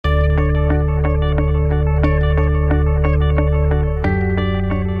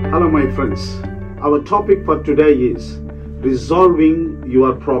my friends. Our topic for today is resolving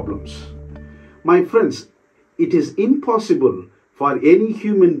your problems. My friends, it is impossible for any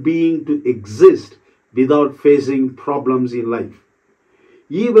human being to exist without facing problems in life.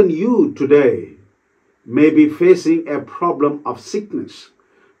 Even you today may be facing a problem of sickness,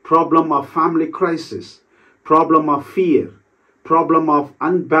 problem of family crisis, problem of fear, problem of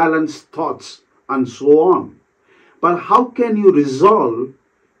unbalanced thoughts, and so on. But how can you resolve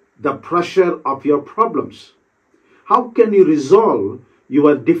the pressure of your problems? How can you resolve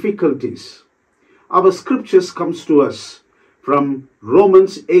your difficulties? Our scriptures comes to us from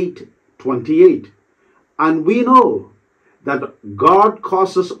Romans 8:28. And we know that God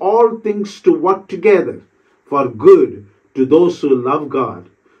causes all things to work together for good to those who love God,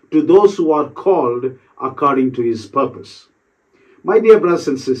 to those who are called according to His purpose. My dear brothers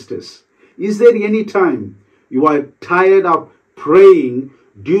and sisters, is there any time you are tired of praying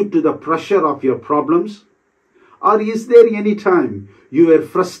due to the pressure of your problems? Or is there any time you are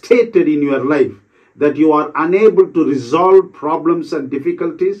frustrated in your life that you are unable to resolve problems and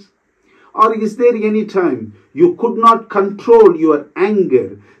difficulties? Or is there any time you could not control your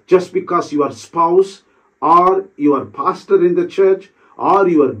anger just because your spouse or your pastor in the church or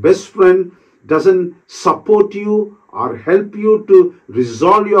your best friend doesn't support you or help you to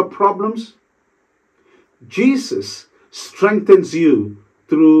resolve your problems? Jesus strengthens you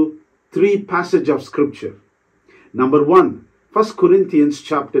through three passages of scripture. Number one, 1 Corinthians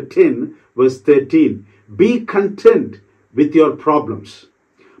chapter 10, verse 13. Be content with your problems.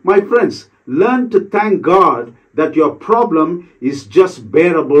 My friends, learn to thank God that your problem is just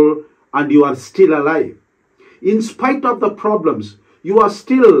bearable and you are still alive. In spite of the problems, you are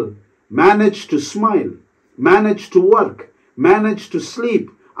still managed to smile, managed to work, managed to sleep,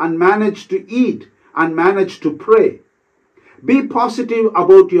 and managed to eat, and managed to pray. Be positive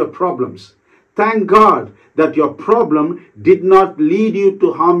about your problems. Thank God that your problem did not lead you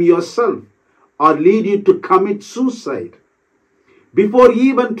to harm yourself or lead you to commit suicide. Before you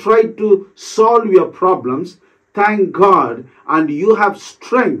even try to solve your problems, thank God and you have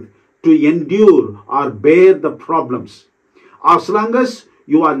strength to endure or bear the problems. As long as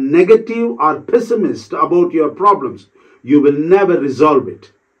you are negative or pessimist about your problems, you will never resolve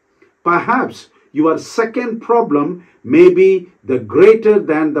it. Perhaps your second problem may be the greater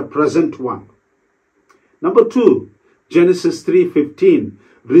than the present one. Number two, Genesis 3:15.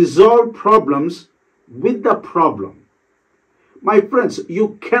 Resolve problems with the problem. My friends,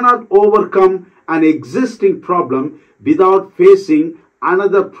 you cannot overcome an existing problem without facing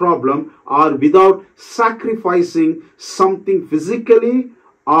another problem or without sacrificing something physically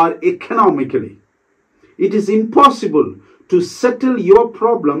or economically. It is impossible to settle your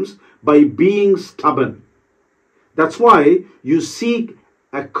problems by being stubborn. That's why you seek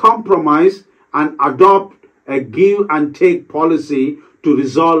a compromise and adopt a give and take policy to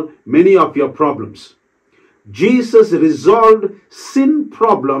resolve many of your problems. Jesus resolved sin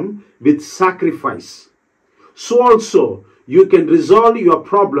problem with sacrifice. So also you can resolve your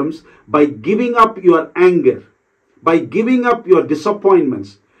problems by giving up your anger, by giving up your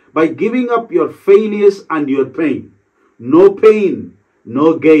disappointments, by giving up your failures and your pain. No pain,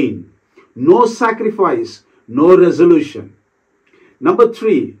 no gain. No sacrifice, no resolution. Number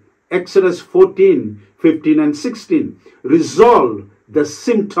three, Exodus 14:15 and 16. Resolve the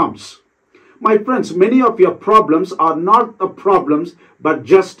symptoms. My friends, many of your problems are not the problems, but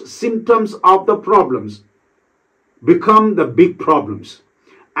just symptoms of the problems. Become the big problems.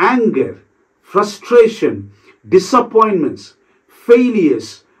 Anger, frustration, disappointments,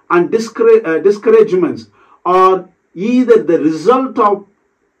 failures, and discouragements are either the result of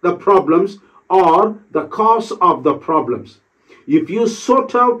the problems or the cause of the problems. If you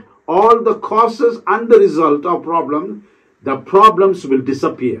sort out all the causes and the result of problems, the problems will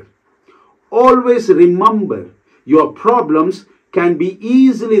disappear. Always remember, your problems can be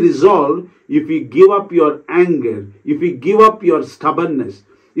easily resolved if you give up your anger, if you give up your stubbornness,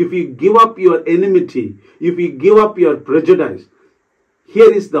 if you give up your enmity, if you give up your prejudice.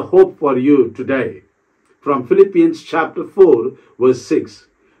 Here is the hope for you today. From Philippians chapter 4, verse 6.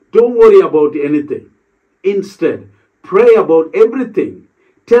 Don't worry about anything. Instead, pray about everything.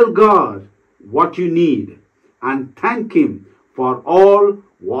 Tell God what you need and thank Him for all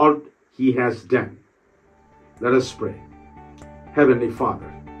what He has done. Let us pray. Heavenly Father,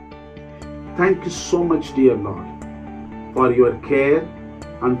 thank you so much, dear Lord, for your care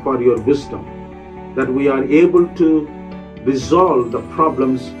and for your wisdom, that we are able to resolve the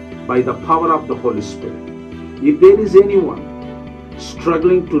problems by the power of the Holy Spirit. If there is anyone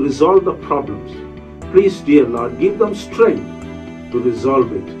struggling to resolve the problems, please, dear Lord, give them strength to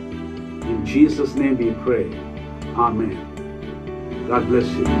resolve it. In Jesus' name we pray. Amen. God bless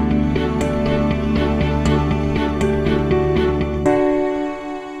you.